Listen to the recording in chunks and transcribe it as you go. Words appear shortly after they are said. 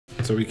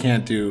so we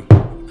can't do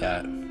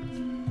that. Ooh,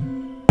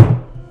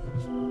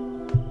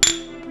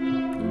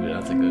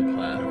 that's a good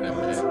clap.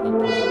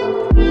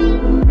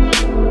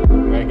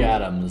 Greg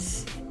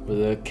Adams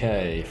with a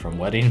K from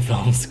Wedding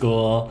Film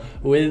School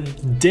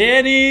with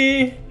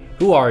Danny.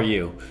 Who are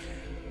you?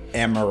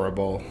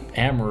 Amorable.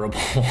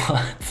 Amorable.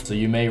 So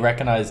you may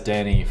recognize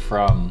Danny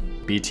from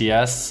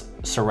BTS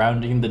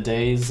surrounding the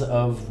days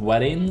of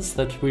weddings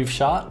that we've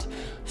shot.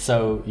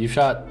 So you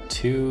shot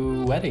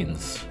 2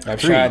 weddings.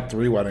 I've shot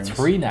 3 weddings.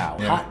 3 now.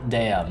 Yeah. Hot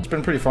damn. It's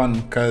been pretty fun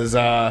because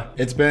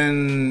it's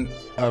been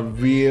a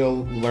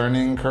real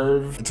learning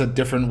curve. It's a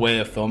different way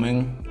of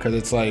filming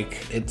because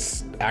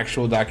it's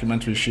actual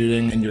documentary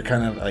shooting and you're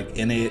kind of like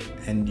in it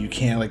and you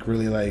can't like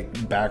really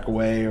like back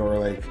away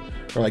or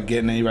get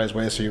in anybody's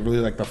way, so you're really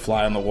like the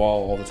fly on the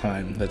wall all the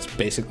time. That's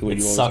basically what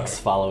you always sucks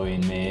are.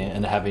 Following me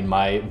and having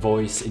my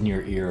voice in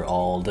your ear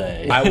all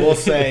day. I will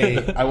say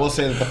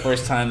that the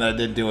first time that I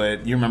did do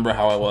it, you remember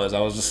how I was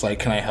just like,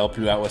 can I help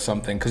you out with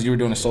something? Because you were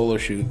doing a solo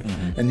shoot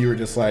and you were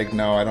just like,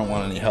 no, I don't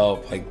want any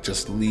help. Like,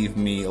 just leave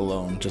me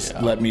alone. Just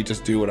let me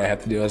just do what I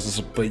have to do. I was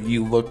just, but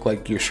you look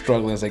like you're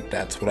struggling. I was like,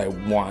 that's what I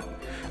want.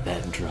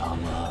 That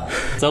drama.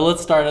 So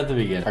let's start at the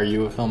beginning. Are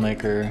you a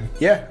filmmaker?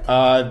 Yeah,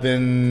 I've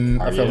been.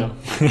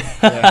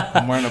 Yeah,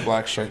 I'm wearing a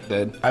black shirt,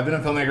 dude. I've been a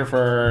filmmaker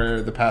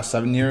for the past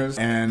 7 years,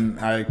 and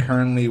I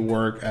currently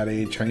work at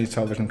a Chinese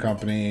television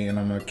company, and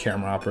I'm a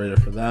camera operator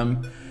for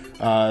them.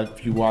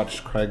 If you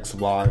watch Craig's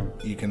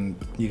vlog, you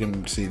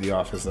can see the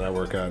office that I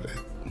work at.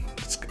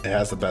 It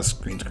has the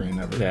best green screen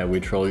ever. Yeah,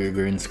 we troll your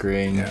green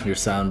screen, your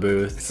sound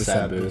booth, it's a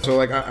sad booth. So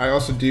like, I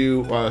also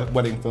do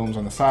wedding films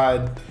on the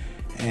side.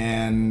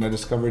 And I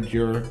discovered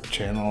your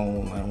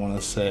channel, I want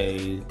to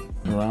say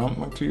around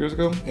like 2 years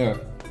ago. Yeah.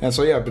 And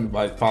so yeah, I've been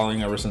like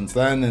following ever since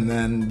then. And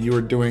then you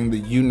were doing the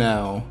You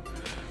Now,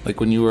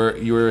 like when you were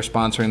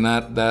sponsoring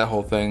that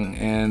whole thing,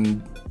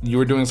 and you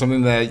were doing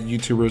something that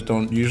YouTubers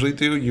don't usually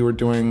do. You were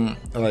doing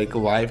like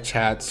live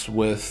chats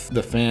with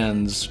the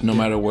fans, no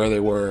matter where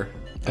they were.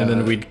 And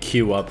then we'd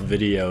queue up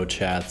video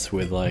chats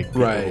with like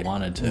people who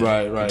wanted to.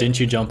 Right.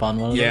 Didn't you jump on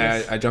one of those?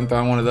 Yeah, I jumped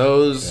on one of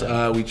those.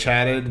 Yeah. We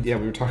chatted. Yeah,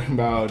 we were talking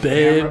about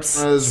babes,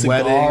 cameras, cigars,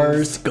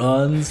 weddings.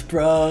 guns,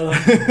 bro.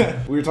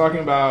 We were talking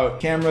about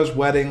cameras,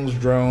 weddings,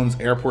 drones,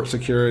 airport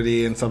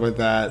security, and stuff like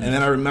that. And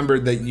then I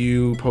remembered that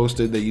you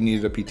posted that you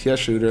needed a PTS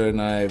shooter, and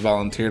I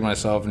volunteered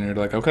myself. And you're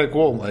like, okay,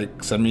 cool.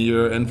 Like, send me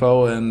your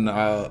info, and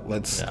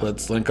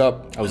let's link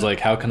up. I was like,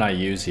 how can I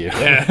use you?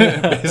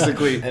 Yeah,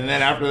 basically. And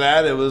then after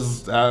that, it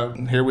was.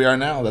 Here we are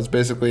now. That's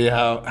basically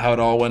how it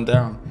all went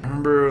down. I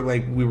remember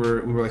like we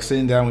were like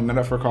sitting down, we met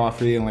up for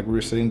coffee, and like we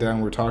were sitting down,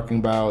 we were talking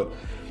about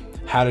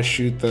how to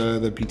shoot the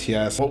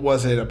BTS. What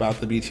was it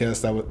about the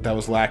BTS that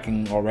was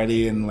lacking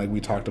already? And like we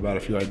talked about a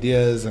few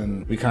ideas,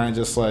 and we kind of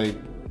just like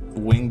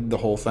winged the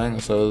whole thing.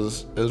 So it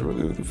was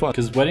really, really fun.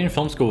 Because Wedding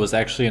Film School was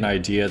actually an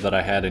idea that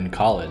I had in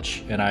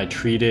college, and I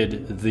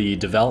treated the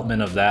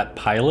development of that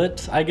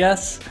pilot, I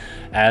guess,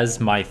 as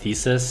my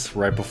thesis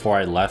right before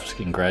I left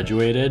and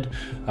graduated.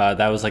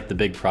 That was like the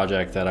big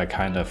project that I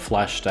kind of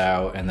fleshed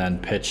out and then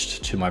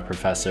pitched to my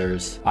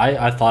professors.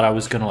 I thought I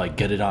was gonna like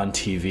get it on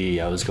TV.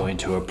 I was going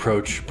to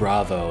approach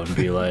Bravo and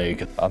be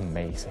like,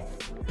 amazing.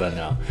 But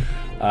no.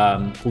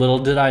 Little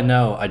did I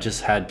know, I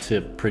just had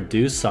to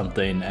produce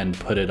something and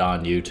put it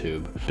on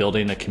YouTube.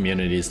 Building a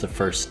community is the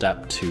first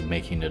step to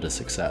making it a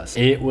success.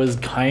 It was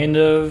kind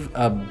of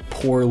a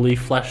poorly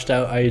fleshed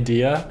out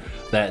idea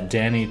that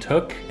Danny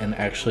took and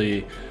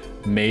actually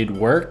made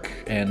work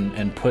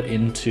and put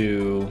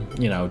into,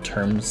 you know,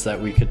 terms that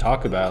we could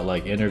talk about,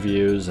 like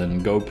interviews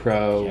and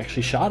GoPro. He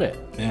actually shot it.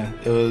 Yeah,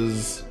 it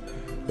was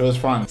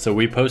fun. So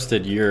we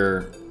posted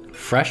your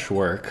fresh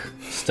work,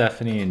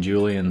 Stephanie and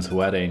Julian's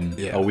wedding,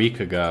 a week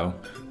ago.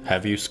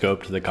 Have you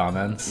scoped the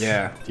comments?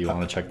 Yeah. Do you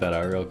want to check that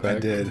out real quick? I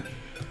did.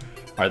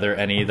 Are there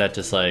any that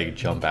just like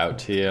jump out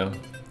to you?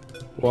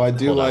 Well, I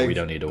do. Hold like. On, we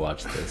don't need to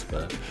watch this,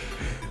 but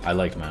I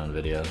liked my own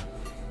video.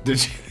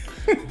 Did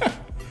you?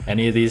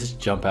 Any of these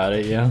jump out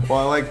at you?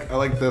 Well, I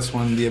like this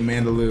one, the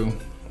Amanda Lou.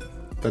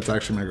 That's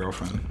actually my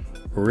girlfriend.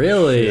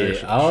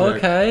 Really?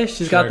 Okay.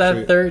 She's got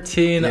that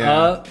 13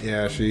 up.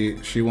 Yeah,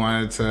 she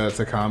wanted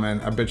to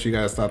comment. I bet you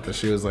guys thought that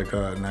she was like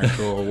an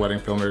actual wedding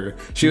filmmaker.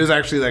 She was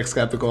actually like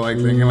skeptical, like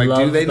thinking like,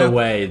 do they know the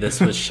way this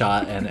was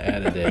shot and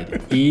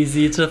edited?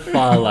 Easy to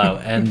follow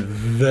and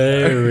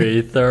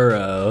very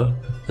thorough.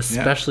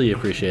 Especially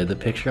appreciated the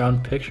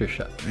picture-on-picture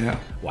shot. Yeah.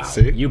 Wow.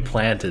 See? You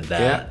planted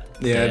that.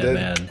 Yeah, I did.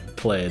 Man.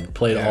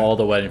 Played all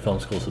the Wedding Film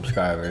School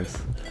subscribers.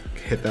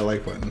 Hit that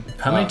like button.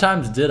 How many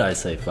times did I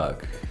say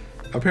fuck?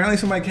 Apparently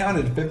somebody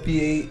counted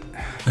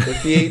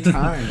 58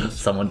 times.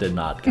 Someone did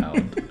not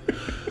count.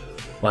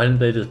 Why didn't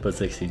they just put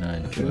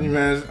 69? Can you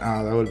imagine?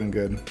 Oh, that would have been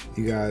good.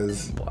 You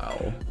guys.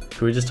 Wow.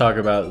 Can we just talk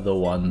about the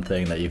one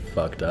thing that you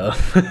fucked up?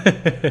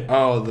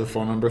 Oh, the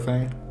phone number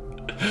thing?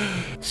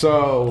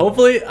 So.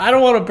 Hopefully, I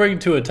don't want to bring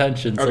to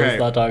attention, so let's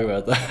not talk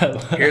about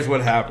that. Here's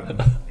what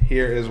happened.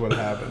 Here is what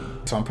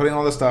happened. So I'm putting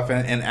all this stuff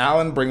in, and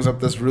Alan brings up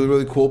this really,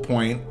 really cool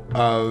point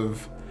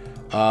of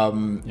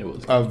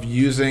of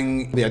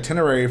using the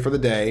itinerary for the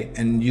day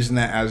and using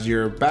that as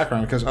your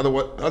background, because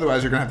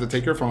otherwise you're gonna have to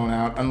take your phone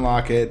out,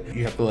 unlock it.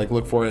 You have to like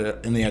look for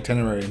it in the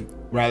itinerary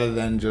rather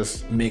than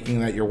just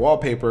making that your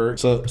wallpaper.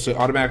 So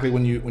automatically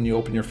when you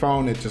open your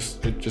phone, it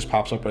just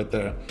pops up right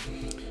there.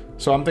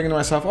 So I'm thinking to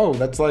myself, oh,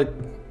 that's like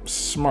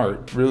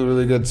smart,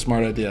 really good,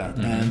 smart idea.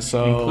 And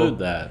so include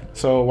that.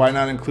 So why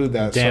not include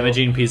that?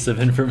 Damaging piece of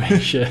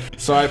information.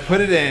 So I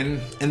put it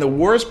in, and the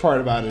worst part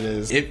about it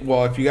is,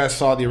 well, if you guys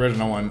saw the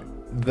original one,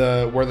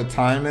 where the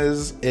time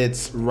is,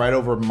 it's right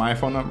over my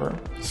phone number.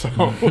 So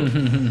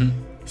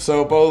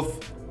so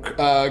both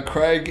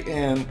Craig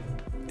and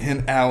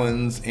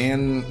Alan's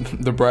and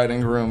the bride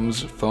and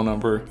groom's phone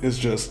number is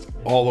just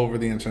all over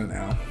the internet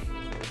now.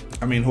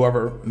 I mean,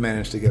 whoever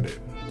managed to get it.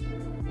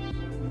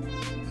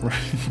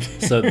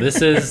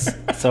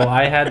 So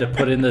I had to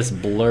put in this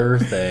blur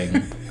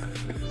thing.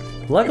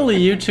 Luckily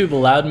YouTube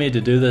allowed me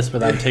to do this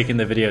without taking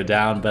the video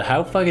down, but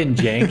how fucking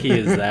janky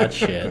is that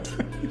shit?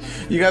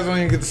 You guys don't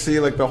even get to see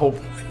like the whole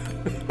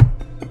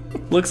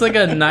Looks like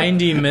a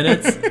 90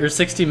 minutes or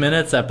 60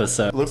 minutes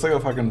episode. It looks like a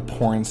fucking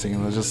porn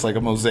scene. It's just like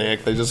a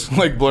mosaic. They just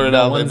like blurred it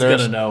No out. one's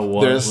gonna know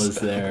what was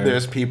there.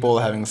 There's people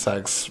having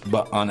sex,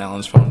 but on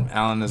Alan's phone.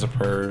 Alan is a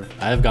perv.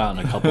 I've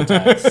gotten a couple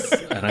texts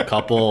and a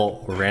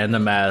couple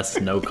random ass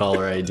no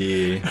caller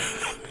ID.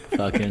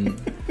 Fucking.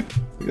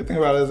 The good thing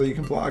about it is that you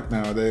can block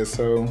nowadays.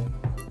 So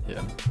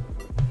yeah.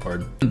 Or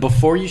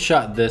before you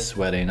shot this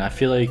wedding, I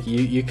feel like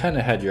you kind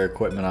of had your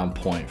equipment on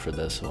point for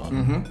this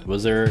one.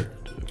 Was there?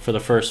 For the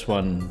first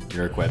one,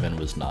 your equipment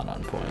was not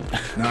on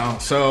point. No,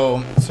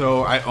 so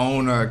I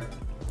own a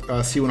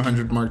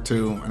C100 Mark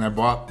II, and I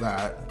bought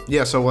that.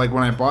 Yeah, so like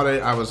when I bought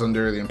it, I was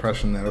under the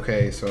impression that,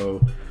 okay,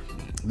 so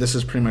this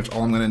is pretty much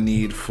all I'm gonna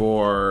need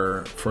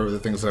for the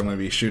things that I'm gonna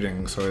be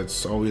shooting. So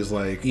it's always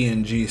like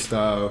ENG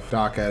stuff,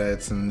 doc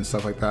edits, and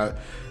stuff like that.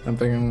 I'm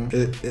thinking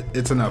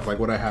it's enough, like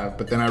what I have.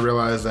 But then I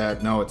realized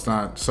that no, it's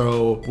not.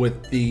 So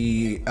with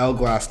the L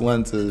glass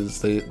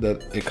lenses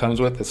that it comes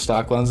with, the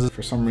stock lenses,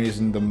 for some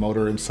reason the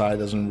motor inside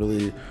doesn't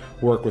really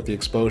work with the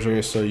exposure,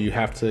 so you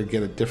have to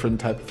get a different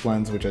type of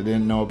lens, which I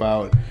didn't know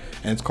about,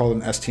 and it's called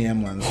an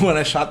STM lens. When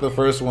I shot the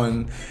first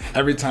one,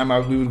 every time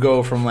we would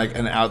go from like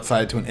an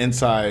outside to an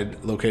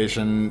inside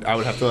location, I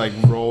would have to like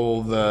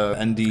roll the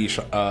ND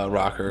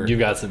rocker. You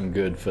got some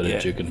good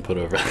footage you can put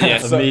over that. Yeah,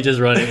 so me just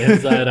running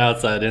inside,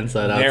 outside,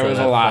 inside, outside. There was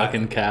a lot.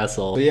 Fucking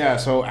castle. But yeah,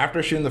 so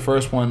after shooting the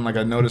first one, like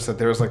I noticed that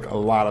there was like a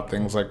lot of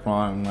things like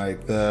wrong.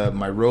 Like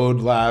my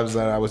Rode labs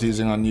that I was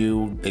using on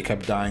you, they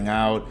kept dying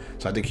out,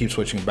 so I had to keep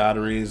switching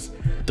batteries.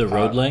 The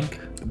Rode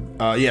Link?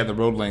 Yeah, the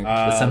Rode Link.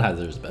 The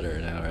Sennheiser's better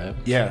now, right?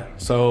 Yeah,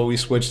 so we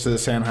switched to the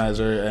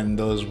Sennheiser, and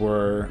those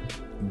were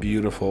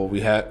beautiful.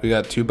 We got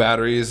 2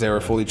 batteries. They were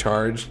fully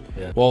charged.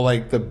 Yeah. Well,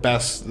 like the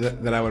best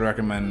that I would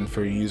recommend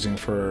for using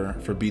for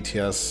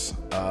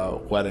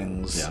BTS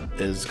weddings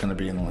is going to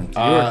be in the Link.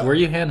 Were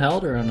you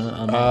handheld or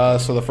on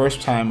so the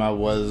first time I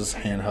was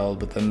handheld,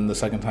 but then the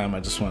second time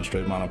I just went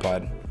straight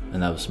monopod.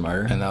 And that was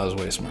smarter? And that was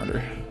way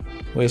smarter.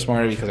 Way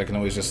smarter because I can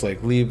always just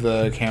like leave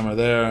the camera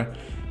there.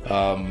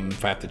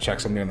 If I have to check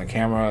something on the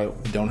camera,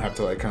 I don't have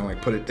to like kind of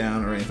like put it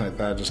down or anything like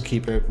that. Just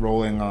keep it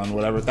rolling on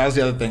whatever. That was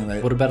the other thing.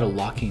 What about a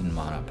locking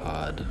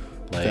monopod?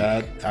 Like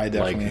that, I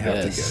definitely like have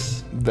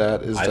this. To get.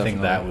 That is. I definitely,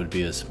 think that would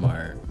be a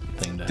smart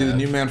thing to have. Do the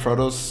new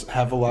Manfrottos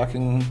have a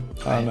locking?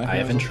 I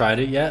haven't tried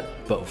it yet,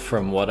 but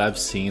from what I've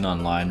seen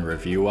online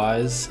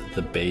review-wise,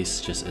 the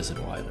base just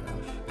isn't wide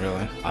enough.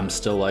 Really? I'm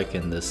still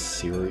liking this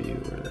Siri.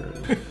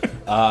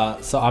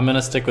 So I'm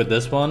gonna stick with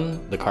this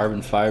one, the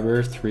carbon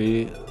fiber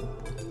 3.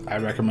 I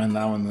recommend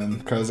that one then,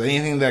 because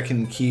anything that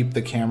can keep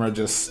the camera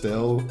just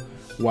still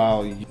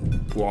while you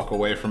walk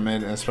away from it,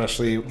 and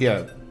especially,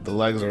 the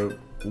legs are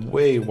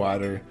way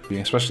wider,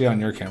 especially on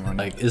your camera.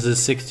 Like, is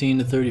this 16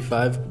 to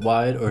 35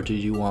 wide, or do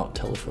you want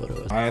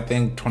telephoto? I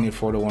think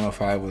 24 to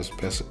 105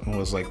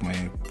 was like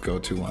my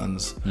go-to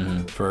lens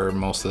for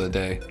most of the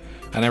day.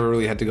 I never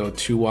really had to go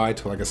too wide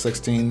to like a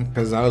 16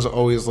 because I was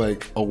always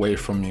like away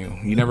from you.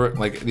 You never,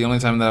 like, the only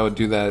time that I would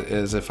do that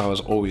is if I was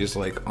always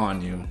like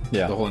on you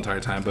the whole entire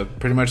time. But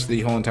pretty much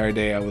the whole entire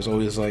day I was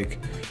always like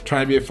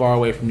trying to be far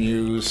away from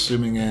you,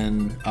 zooming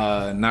in,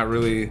 not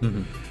really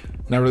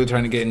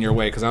trying to get in your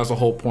way, because that was the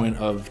whole point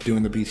of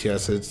doing the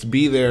BTS. It's to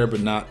be there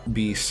but not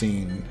be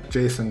seen.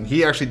 Jason,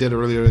 he actually did a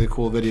really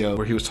cool video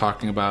where he was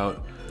talking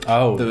about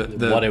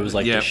what it was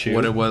like to shoot.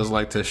 What it was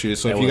like to shoot.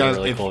 So if you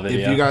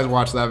guys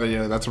watch that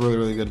video, that's a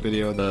really good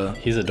video.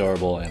 He's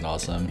adorable and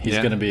awesome. He's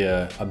gonna be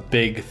a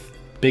big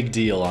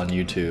deal on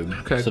YouTube.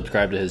 Okay.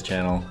 Subscribe to his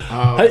channel.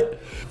 Hey.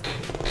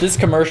 This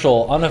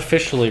commercial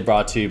unofficially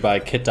brought to you by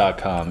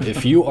Kit.com.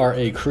 If you are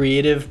a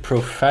creative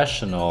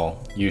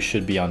professional, you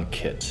should be on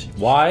Kit.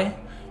 Why?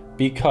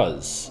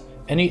 Because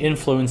any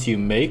influence you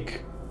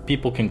make,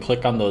 people can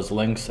click on those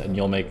links and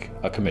you'll make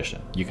a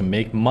commission. You can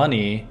make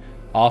money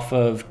off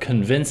of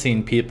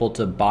convincing people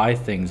to buy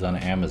things on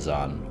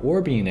Amazon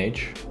or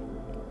B&H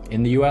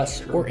in the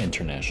US or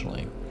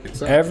internationally.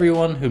 Exactly.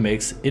 Everyone who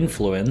makes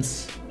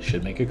influence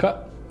should make a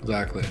cut.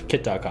 Exactly.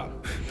 Kit.com.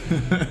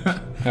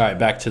 All right,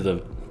 back to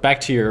the back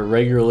to your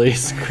regularly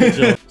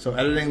scheduled. So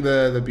editing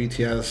the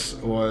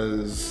BTS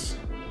was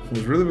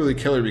really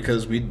killer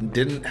because we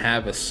didn't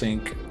have a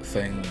sync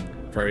thing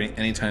for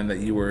any time that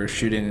you were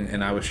shooting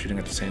and I was shooting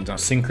at the same time.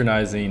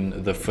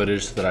 Synchronizing the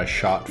footage that I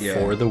shot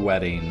for the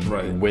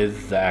wedding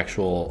with the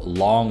actual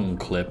long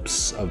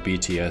clips of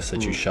BTS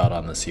that you shot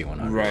on the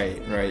C100.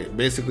 Right.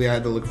 Basically, I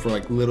had to look for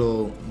like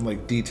little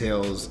like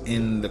details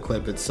in the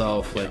clip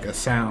itself, like a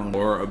sound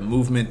or a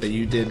movement that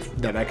you did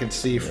that I could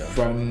see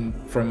from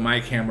my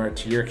camera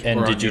to your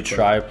camera. And did you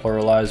try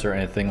pluralize or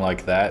anything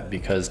like that?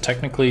 Because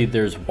technically,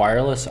 there's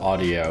wireless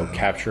audio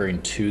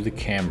capturing to the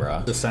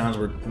camera. The sounds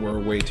were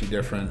way too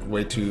different.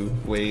 Way too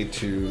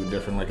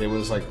different. Like it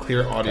was like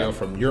clear audio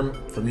from your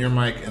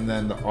mic and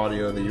then the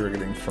audio that you were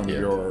getting from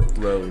your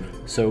Rode.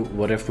 So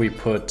what if we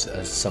put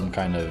some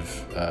kind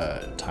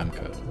of time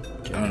code?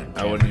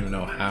 I wouldn't even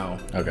know how.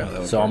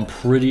 Okay, so I'm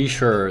pretty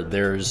sure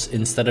there's,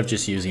 instead of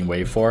just using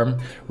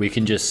waveform, we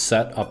can just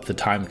set up the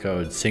time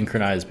code,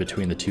 synchronize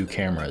between the two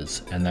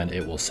cameras, and then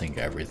it will sync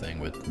everything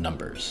with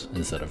numbers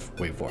instead of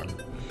waveform.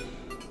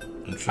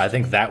 I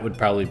think that would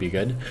probably be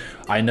good.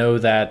 I know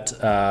that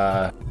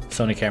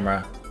Sony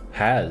camera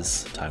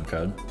has time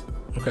code.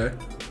 Okay.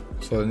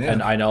 So yeah.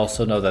 And I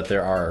also know that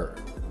there are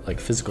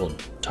like physical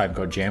time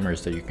code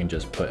jammers that you can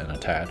just put and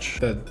attach.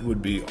 That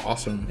would be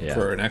awesome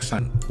for next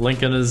time.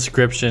 Link in the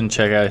description.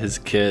 Check out his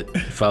kit.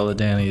 Follow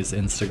Danny's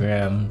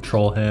Instagram.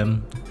 Troll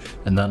him,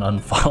 and then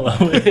unfollow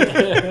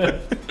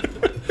it.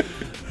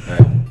 All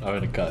right, I'm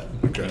gonna cut.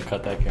 Okay.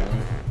 Cut that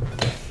camera.